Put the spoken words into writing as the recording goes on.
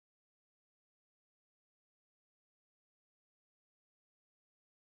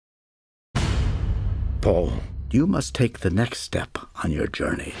Paul, you must take the next step on your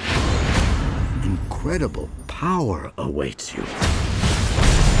journey. Incredible power awaits you.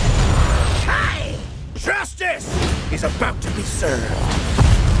 Hey! Justice is about to be served.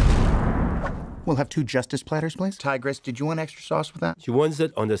 We'll have 2 justice platters, please. Tigress, did you want extra sauce with that? She wants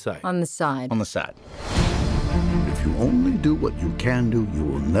it on the side. On the side. On the side. If you only do what you can do, you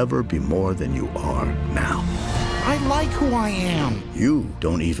will never be more than you are now. I like who I am. You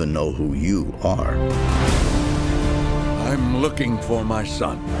don't even know who you are. I'm looking for my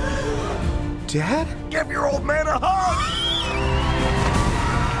son. Dad? Give your old man a hug!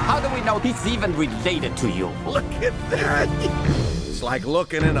 How do we know he's even related to you? Look at that! It's like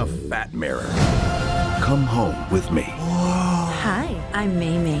looking in a fat mirror. Come home with me. Hi, I'm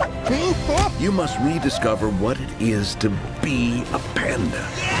Mamie. You must rediscover what it is to be a panda.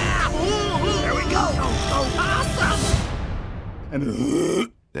 Yeah! There we go! Awesome! And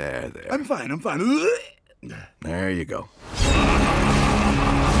there. I'm fine. There you go.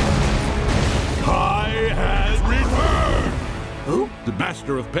 I has returned! Who? The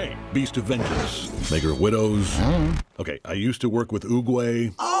Master of Pain, Beast of Vengeance, Maker of Widows. Okay, I used to work with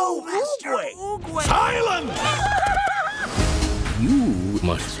Oogway. Oh, Master Oogway! Silence! You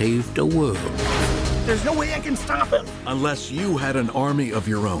must save the world. There's no way I can stop him. Unless you had an army of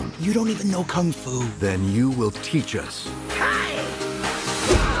your own. You don't even know Kung Fu. Then you will teach us.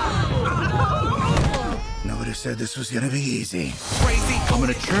 Nobody said this was gonna be easy. I'm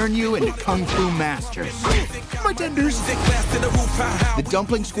gonna turn you into Kung Fu masters. My tenders. The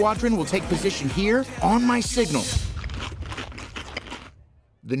dumpling squadron will take position here on my signal.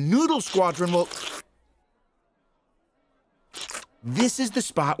 The noodle squadron will... This is the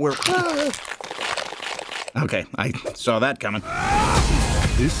spot where... Okay, I saw that coming.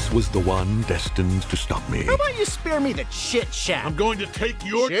 This was the one destined to stop me. How about you spare me the chit-chat? I'm going to take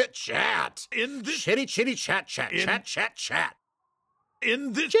your... Chit-chat. In this... Chitty-chitty chat-chat. In- Chat-chat-chat.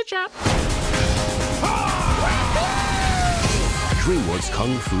 In this... Chit-chat. DreamWorks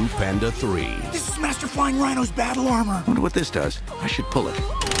Kung Fu Panda 3. This is Master Flying Rhino's battle armor. Wonder what this does. I should pull it.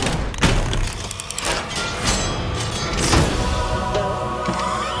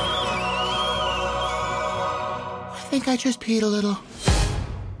 I think I just peed a little.